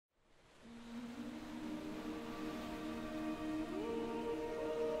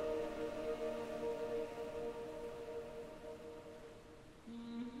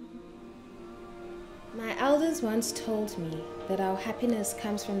elders once told me that our happiness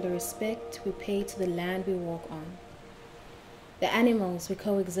comes from the respect we pay to the land we walk on, the animals we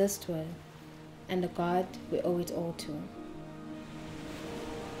coexist with, and the God we owe it all to.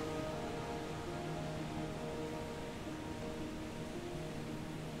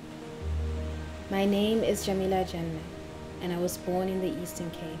 My name is Jamila Janna, and I was born in the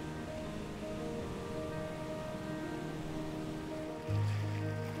Eastern Cape.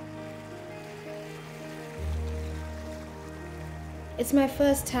 It's my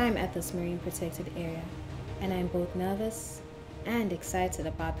first time at this marine protected area, and I'm both nervous and excited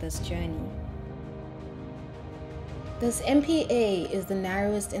about this journey. This MPA is the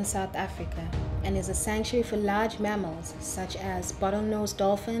narrowest in South Africa and is a sanctuary for large mammals such as bottlenose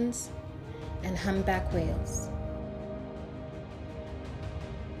dolphins and humpback whales.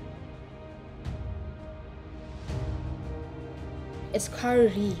 Its coral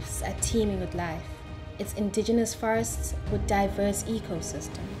reefs are teeming with life, its indigenous forests with diverse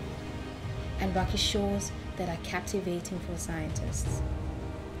ecosystem, and rocky shores that are captivating for scientists.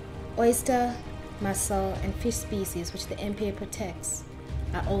 Oyster, mussel, and fish species which the MPA protects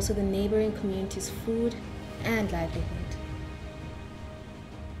are also the neighboring community's food and livelihood.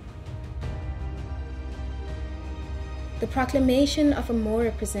 The proclamation of a more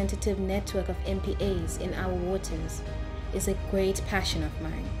representative network of MPAs in our waters is a great passion of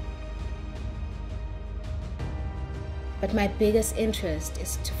mine. But my biggest interest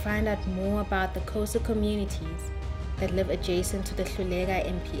is to find out more about the coastal communities that live adjacent to the Hluleka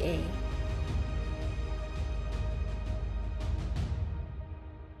MPA.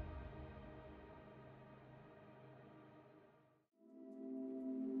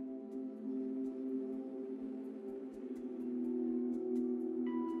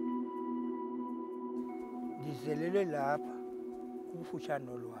 Ndizelelwe lapha kufutshane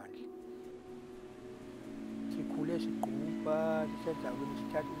nolwandle. Sikhule sigquba sisendaweni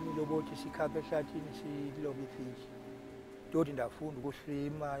sithatha imilobothi sikhaphe ehlathini silobe ifishi. Toti ndafunda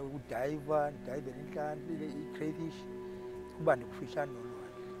ukuswima, ukudayiva, ndidayivele inhlanzi, i-crayfish, kuba ndikufutshane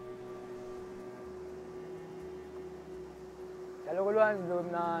nolwandle. Kaloku ulwandle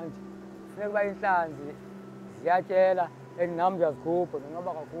lumnandi. Funeka uba inhlanzi ziyatyela nam ndiyazikhupha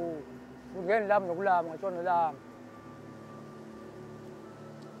ndonwaba kakhulu. Kungeni lami nokulama ngatshona lami.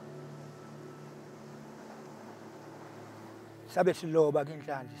 Sabe siloba ke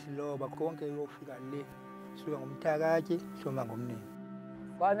inhlanzi siloba konke uyofika le sisuka ngomthakatye soma ngomnini.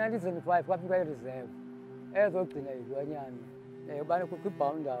 Kwa-1975 kwafika i-reserve ezogcina izilwanyana ubani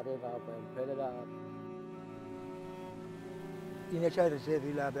kwi-boundary lapha kuphelela apha. I-nature reserve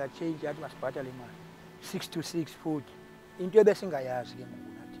ilapha yatshintsha yathi masibhatale imali 6 to 6 futhi into ebesingayazi ke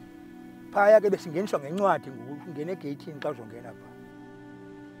ngoku nathi. Phaya ke besingeniswa ngencwadi ngoku ungena egeyithini xa uzongena pha.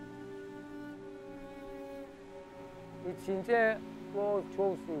 Itshintshe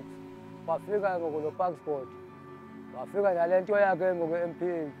ko-206 wafika ngoku lo passport wafika nale nto yakhe ngoku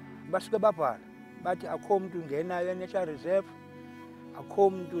empini. Basuke babhala bathi akho mntu ungenayo e-nature reserve, akho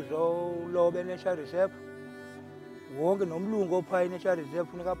mntu uzoloba e-nature reserve, wonke nomlungu ophaya e-nature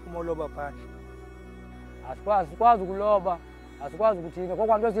reserve funeka aphume oloba phandle. Asikwazi ukuloba, asikwazi ukuthina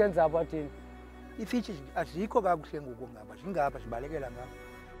kokwanto esiyenza apha thina. Iifishi azikho kakuhle ngoku ngapha zingapha zibalekela ngapha.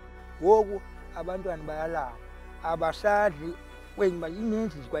 Ngoku abantwana bayalamba abasadli kwenye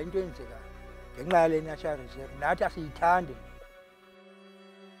ininzi kwa into eyenzekayo ngenxa yale nature reserve nathi asiyithande.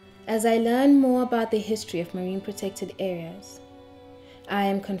 As I learn more about the history of marine protected areas, I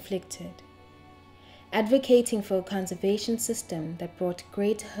am conflicted. Advocating for a conservation system that brought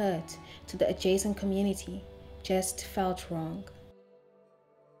great hurt to the adjacent community just felt wrong.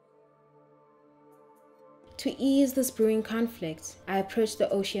 To ease this brewing conflict, I approached the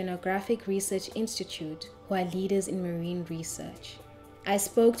Geographic Research Institute, who are leaders in marine research. I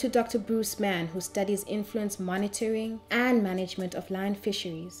spoke to Dr. Bruce Mann, who studies influence monitoring and management of line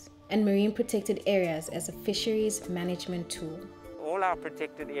fisheries and marine protected areas as a fisheries management tool. All our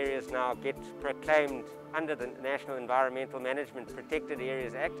protected areas now get proclaimed under the National Environmental Management Protected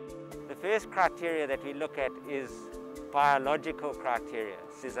Areas Act. The first criteria that we look at is biological criteria.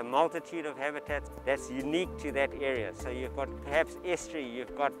 There's a multitude of habitats that's unique to that area. So you've got perhaps estuary,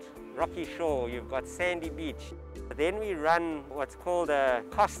 you've got rocky shore, you've got sandy beach. Then we run what's called a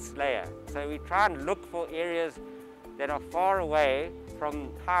costs layer. So we try and look for areas that are far away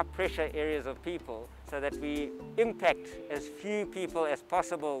from high pressure areas of people so that we impact as few people as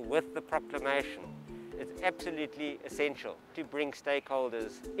possible with the proclamation. It's absolutely essential to bring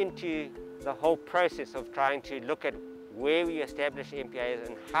stakeholders into the whole process of trying to look at where we establish MPAs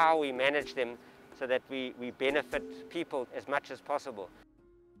and how we manage them so that we benefit people as much as possible.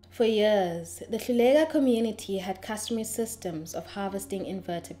 For years, the Hluleka community had customary systems of harvesting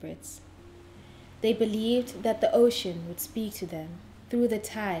invertebrates. They believed that the ocean would speak to them through the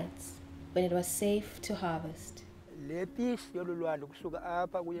tides when it was safe to harvest. Le piece yolulwandle kusuka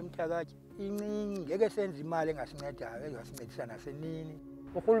apha kuye eMthakathi incinci ngeke senze imali engasincedayo ezasincedisa nasenini.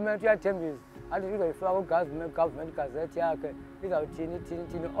 Urhulumente uyathembisa athi uzoyifaka ku-government gazette yakhe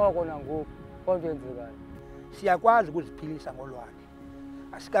izawuthini oko nangoku konke enzekayo. Siyakwazi ukuziphilisa ngolwandle.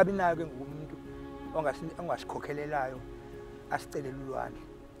 Asikabi nayo ke ngumuntu ongasikhokhelelayo asicelela ulwandle.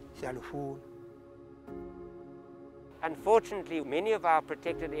 Siyalufuna. Unfortunately, many of our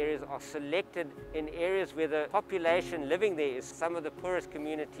protected areas are selected in areas where the population living there is some of the poorest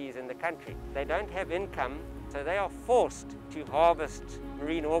communities in the country. They don't have income, so they are forced to harvest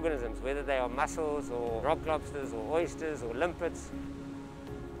marine organisms, whether they are mussels or rock lobsters or oysters or limpets.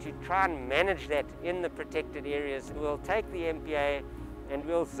 To try and manage that in the protected areas, we'll take the MPA and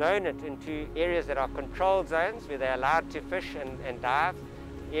we'll zone it into areas that are controlled zones where they're allowed to fish and dive,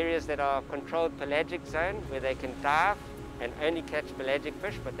 areas that are controlled pelagic zone where they can dive and only catch pelagic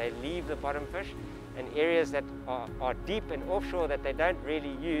fish but they leave the bottom fish, and areas that are deep and offshore that they don't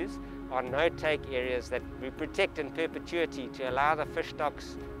really use are no-take areas that we protect in perpetuity to allow the fish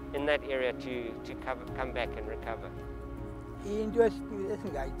stocks in that area to come back and recover. Into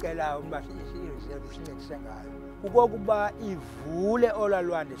esingayicelayo ukuba i-reserve sincedise ngayo kukokuba ivule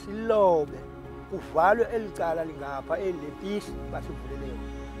olwandle silobe kuvalwe elicala lingapha elepisi basivulele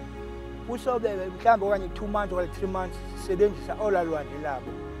kusobeke mhlawumbe okanye 2 months okanye 3 months sisebenzisa olwandle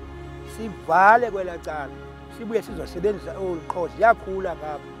labo sivale kwelacala sibuye sizosebenzisa oluqhozi yakhula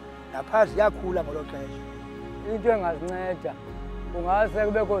ngapha naphazi yakhula ngolo xesha. Into engasinceda kungase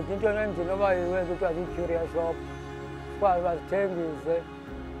kubekho into enendini oba yenza kuthiwa yi-curio shop sikwazi bazithengise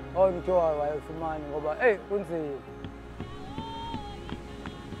kuthiwa wayifumani ngoba kunzima.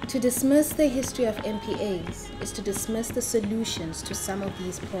 To dismiss the history of MPAs is to dismiss the solutions to some of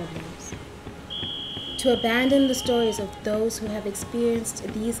these problems. To abandon the stories of those who have experienced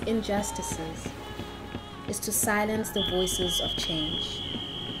these injustices is to silence the voices of change.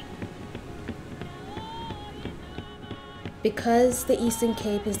 Because the Eastern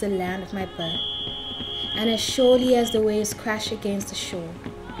Cape is the land of my birth, and as surely as the waves crash against the shore,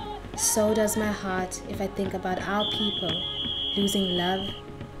 so does my heart if I think about our people losing love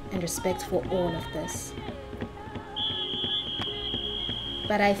and respect for all of this.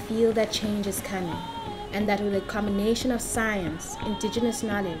 But I feel that change is coming, and that with a combination of science, indigenous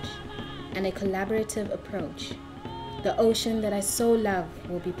knowledge, and a collaborative approach, the ocean that I so love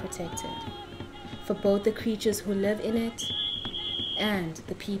will be protected, for both the creatures who live in it and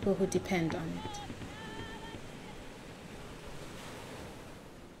the people who depend on it.